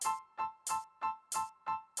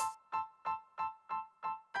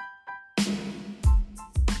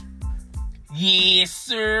Yes,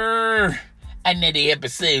 sir. Another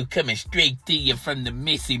episode coming straight to you from the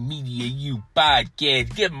Missing Media U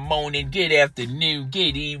podcast. Good morning, good afternoon,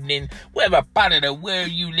 good evening. Whatever part of the world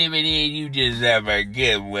you living in, you just have a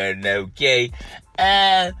good one, okay?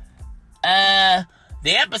 The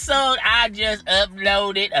episode I just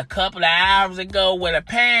uploaded a couple of hours ago with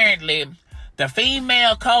apparently the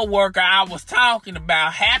female co-worker I was talking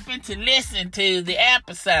about happened to listen to the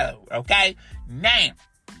episode, okay? Now,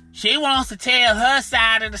 she wants to tell her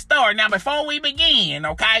side of the story. Now, before we begin,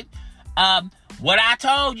 okay, what I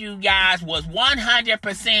told you guys was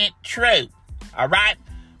 100% true, all right?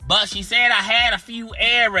 But she said I had a few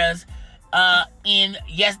errors in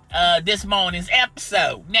this morning's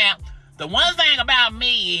episode. Now, the one thing about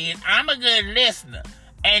me is I'm a good listener,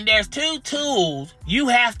 and there's two tools you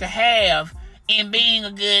have to have in being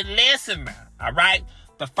a good listener, all right?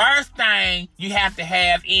 The first thing you have to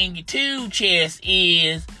have in your tool chest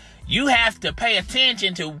is you have to pay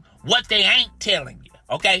attention to what they ain't telling you,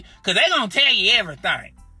 okay? Because they're going to tell you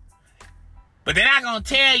everything. But they're not going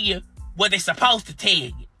to tell you what they're supposed to tell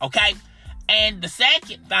you, okay? And the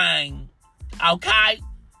second thing, okay?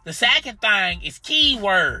 The second thing is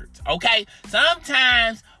keywords, okay?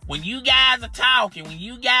 Sometimes when you guys are talking, when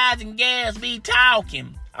you guys and gals be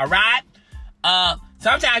talking, all right?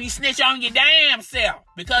 Sometimes you snitch on your damn self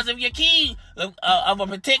because of your key of a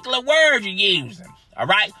particular word you're using. All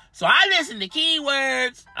right. So I listen to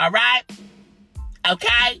keywords. All right.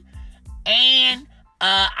 Okay. And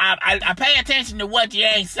I pay attention to what you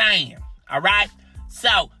ain't saying. All right.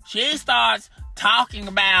 So she starts talking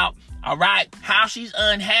about, all right, how she's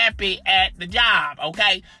unhappy at the job.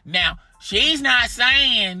 Okay. Now, she's not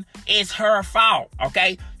saying it's her fault.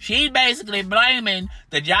 Okay. She's basically blaming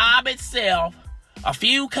the job itself, a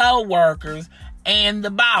few co-workers, and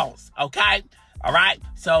the boss. Okay. All right.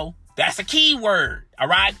 So that's a key word, all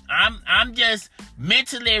right? I'm just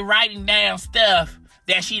mentally writing down stuff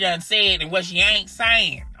that she done said and what she ain't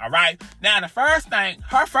saying, all right? Now, the first thing,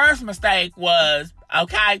 her first mistake was,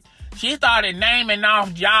 okay, she started naming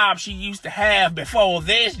off jobs she used to have before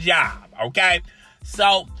this job, okay?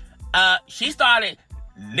 So, she started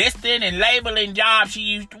listing and labeling jobs she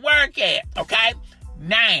used to work at, okay?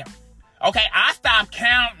 Now, okay, I stopped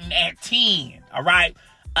counting at 10, all right?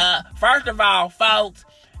 First of all, folks,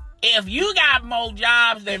 if you got more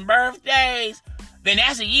jobs than birthdays, then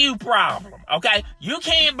that's a you problem, okay? You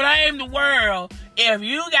can't blame the world if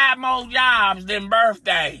you got more jobs than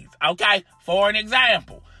birthdays, okay? For an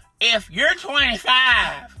example, if you're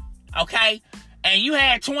 25, okay, and you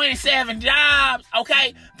had 27 jobs,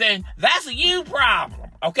 okay, then that's a you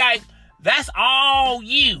problem, okay? That's all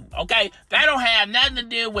you, okay? That don't have nothing to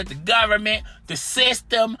do with the government, the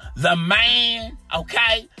system, the man,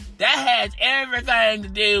 okay? That has everything to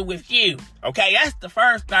do with you, okay? That's the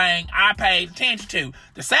first thing I paid attention to.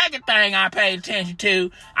 The second thing I paid attention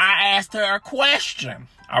to, I asked her a question,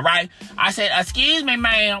 all right? I said, excuse me,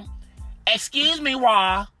 ma'am. Excuse me,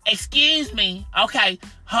 Wah. Excuse me. Okay,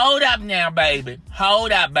 hold up now, baby.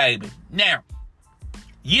 Hold up, baby. Now,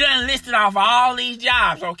 you done listed off all these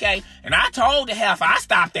jobs, okay? And I told the heifer I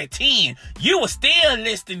stopped at 10. You were still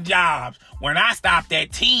listing jobs when I stopped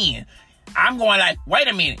at 10. I'm going like, wait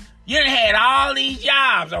a minute. You done had all these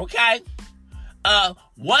jobs, okay?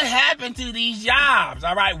 What happened to these jobs,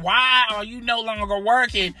 all right? Why are you no longer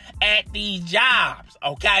working at these jobs,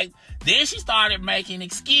 okay? Then she started making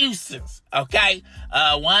excuses, okay?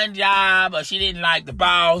 One job, she didn't like the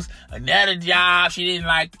boss. Another job, she didn't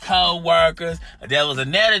like the co-workers. There was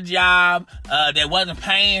another job that wasn't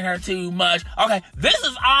paying her too much. Okay, this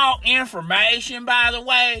is all information, by the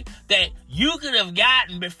way, that you could have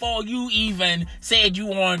gotten before you even said you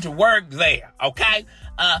wanted to work there, okay?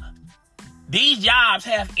 These jobs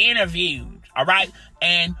have interviews, all right?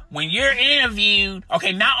 And when you're interviewed,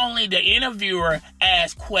 okay, not only the interviewer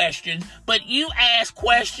asks questions, but you ask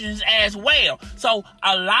questions as well. So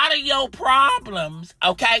a lot of your problems,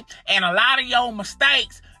 okay, and a lot of your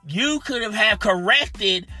mistakes, you could have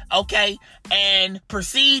corrected, okay, and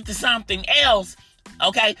proceed to something else,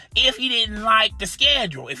 okay, if you didn't like the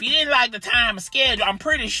schedule. If you didn't like the time of schedule, I'm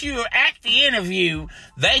pretty sure at the interview,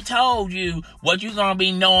 they told you what you're going to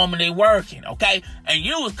be normally working, okay? And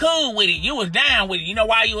you was cool with it. You was down with it. You know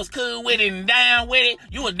why you was cool with it and down with it?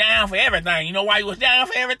 You was down for everything. You know why you was down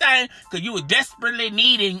for everything? Because you was desperately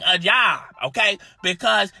needing a job, okay?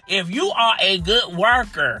 Because if you are a good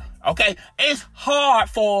worker, okay, it's hard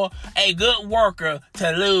for a good worker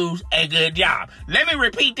to lose a good job. Let me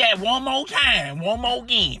repeat that one more time, one more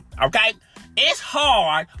again, okay? It's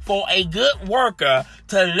hard for a good worker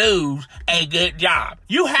to lose a good job.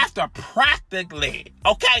 You have to practically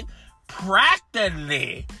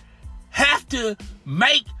have to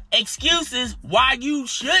make excuses why you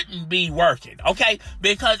shouldn't be working, okay?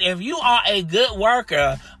 Because if you are a good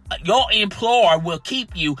worker, your employer will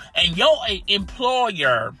keep you, and your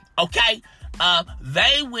employer, okay,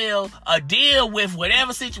 they will deal with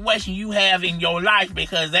whatever situation you have in your life,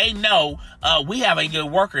 because they know we have a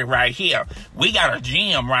good worker right here. We got a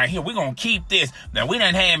gym right here. We're going to keep this. Now, we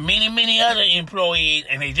done had many other employees,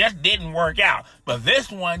 and they just didn't work out. But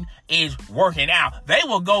this one is working out. They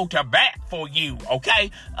will go to bat for you,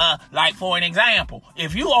 okay? Like, for an example,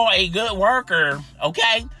 if you are a good worker,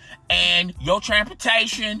 okay, and your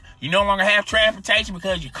transportation, you no longer have transportation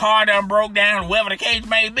because your car done broke down, whatever the case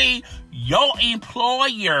may be, your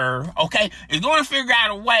employer, okay, is going to figure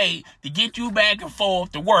out a way to get you back and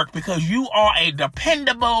forth to work because you are a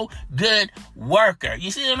dependable, good worker. You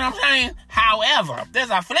see what I'm saying? However, there's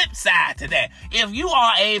a flip side to that. If you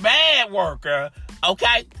are a bad worker,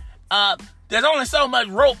 okay, there's only so much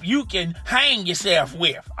rope you can hang yourself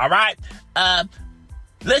with, all right?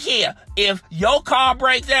 Look here, if your car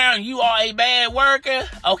breaks down and you are a bad worker,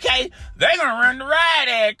 okay, they're going to run the riot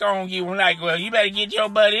act on you. And like, well, you better get your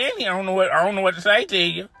butt in here. I don't know what to say to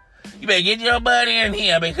you. You better get your butt in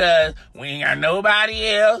here because we ain't got nobody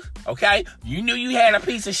else, okay? You knew you had a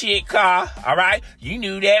piece of shit car, all right? You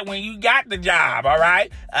knew that when you got the job, all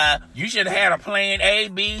right? You should have had a plan A,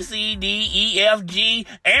 B, C, D, E, F, G,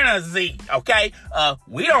 and a Z, okay?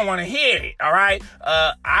 We don't want to hear it, all right?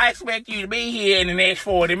 I expect you to be here in the next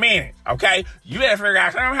 40 minutes, okay? You better figure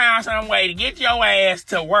out somehow, some way to get your ass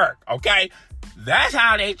to work, okay? That's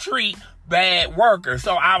how they treat bad workers.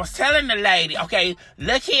 So I was telling the lady, okay,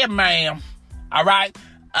 look here, ma'am, all right,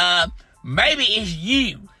 maybe it's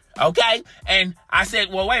you, okay? And I said,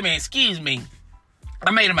 well, wait a minute, excuse me,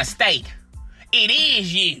 I made a mistake. It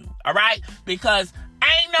is you, all right? Because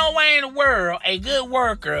ain't no way in the world a good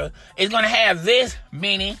worker is going to have this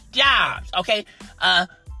many jobs, okay?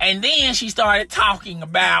 And then she started talking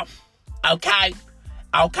about, okay,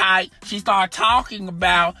 she started talking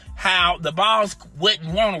about how the boss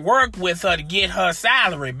wouldn't want to work with her to get her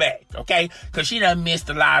salary back, okay? Because she done missed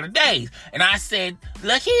a lot of days. And I said,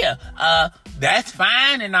 look here, that's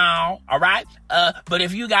fine and all right? But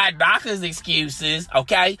if you got doctor's excuses,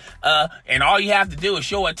 okay, and all you have to do is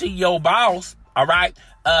show it to your boss, all right,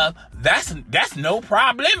 that's no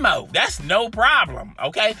problemo. That's no problem,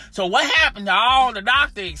 okay? So what happened to all the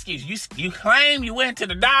doctor excuses? You claim you went to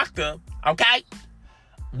the doctor, okay?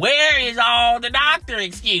 Where is all the doctor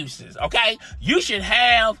excuses, okay? You should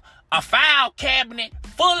have a file cabinet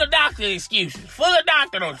full of doctor excuses, full of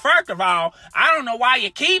doctor. First of all, I don't know why you're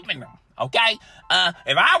keeping them, okay?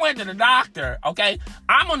 If I went to the doctor, okay,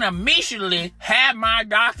 I'm going to immediately have my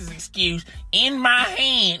doctor's excuse in my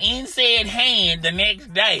hand, in said hand the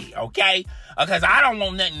next day, okay? Because I don't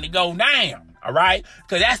want nothing to go down. All right?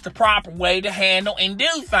 Because that's the proper way to handle and do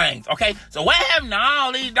things, okay? So what happened to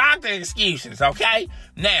all these doctor excuses, okay?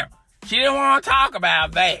 Now, she didn't want to talk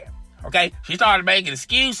about that, okay? She started making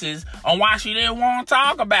excuses on why she didn't want to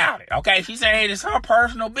talk about it, okay? She said, hey, it's her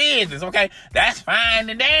personal business, okay? That's fine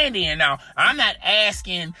and dandy and all. I'm not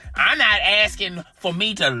asking for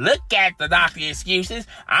me to look at the doctor excuses.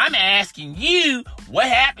 I'm asking you what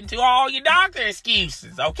happened to all your doctor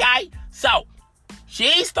excuses, okay? So,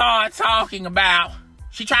 she started talking about,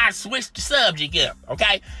 she tried to switch the subject up,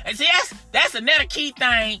 okay? And see, that's another key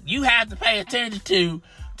thing you have to pay attention to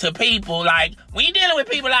people. Like, when you're dealing with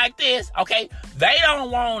people like this, okay, they don't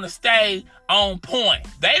want to stay on point.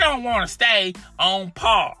 They don't want to stay on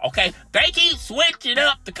par, okay? They keep switching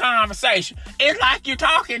up the conversation. It's like you're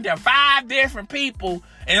talking to 5 different people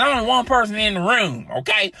and only one person in the room,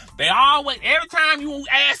 okay? They always, every time you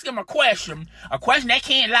ask them a question they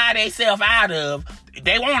can't lie themselves out of,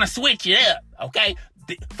 they want to switch it up, okay?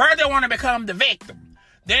 First, they want to become the victim.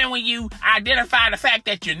 Then when you identify the fact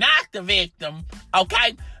that you're not the victim,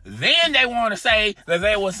 okay, then they want to say that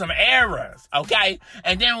there was some errors, okay?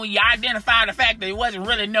 And then when you identify the fact that there wasn't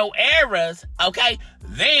really no errors, okay,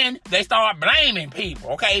 then they start blaming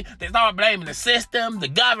people, okay? They start blaming the system, the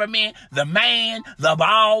government, the man, the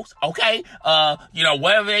boss, okay?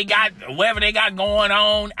 Whatever they got going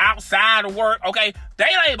on outside of work, okay? They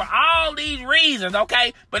label all these reasons,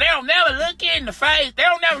 okay? But they don't never look in the face. They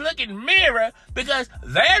don't never look in the mirror because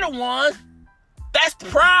they're the ones that's the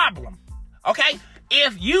problem, okay?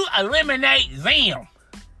 If you eliminate them,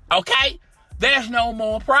 okay, there's no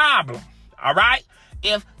more problem, all right?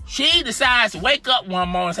 If she decides to wake up one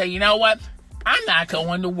morning and say, you know what, I'm not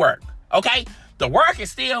going to work, okay? The work is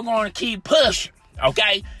still going to keep pushing,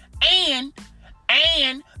 okay? And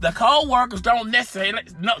the co-workers don't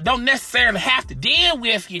necessarily have to deal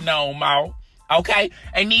with you no more, okay?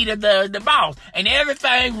 And neither the boss. And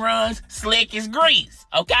everything runs slick as grease,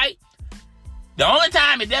 okay? The only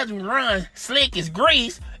time it doesn't run slick as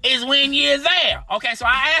grease is when you're there, okay? So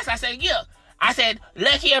I asked, I said, yeah. I said,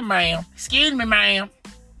 look here, ma'am. Excuse me, ma'am.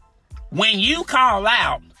 When you call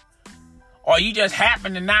out, or you just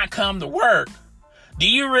happen to not come to work, do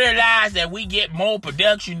you realize that we get more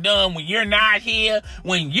production done when you're not here?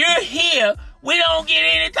 When you're here, we don't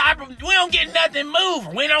get nothing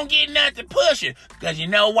moving. We don't get nothing pushing. Because you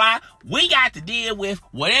know why? We got to deal with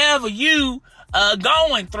whatever you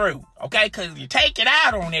going through, okay? Because you take it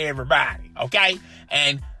out on everybody, okay?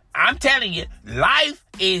 And I'm telling you, life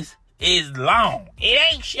is long. It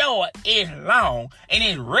ain't short, it's long. And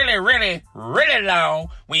it's really, really, really long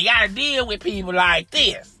when you got to deal with people like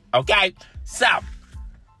this, okay? So,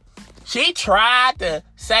 she tried to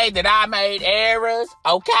say that I made errors,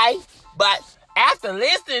 okay? But after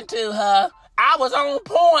listening to her, I was on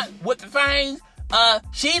point with the things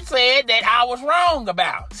she said that I was wrong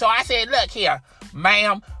about. So I said, look here,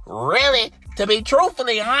 ma'am, really, to be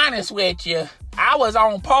truthfully honest with you, I was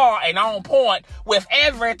on par and on point with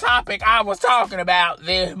every topic I was talking about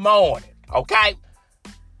this morning, okay?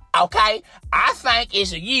 Okay? I think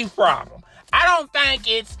it's a you problem. I don't think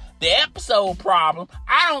it's the episode problem.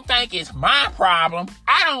 I don't think it's my problem.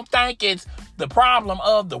 I don't think it's the problem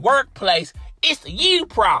of the workplace. It's the you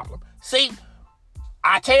problem. See,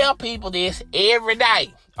 I tell people this every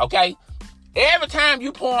day, okay? Every time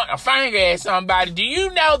you point a finger at somebody, do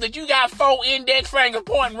you know that you got 4 index fingers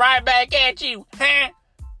pointing right back at you? Huh?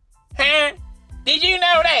 Did you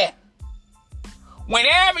know that?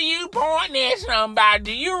 Whenever you point at somebody,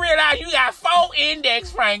 do you realize you got 4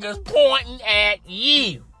 index fingers pointing at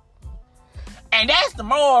you? And that's the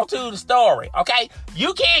moral to the story, okay?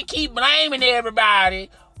 You can't keep blaming everybody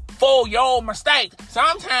for your mistakes.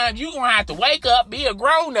 Sometimes you're going to have to wake up, be a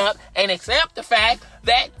grown-up, and accept the fact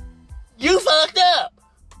that you fucked up.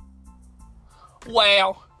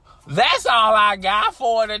 Well, that's all I got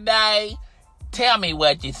for today. Tell me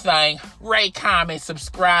what you think. Rate, comment,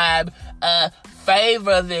 subscribe.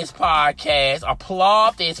 Favor this podcast.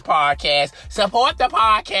 Applaud this podcast. Support the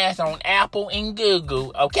podcast on Apple and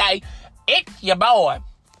Google, okay? It's your boy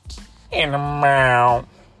in the mouth.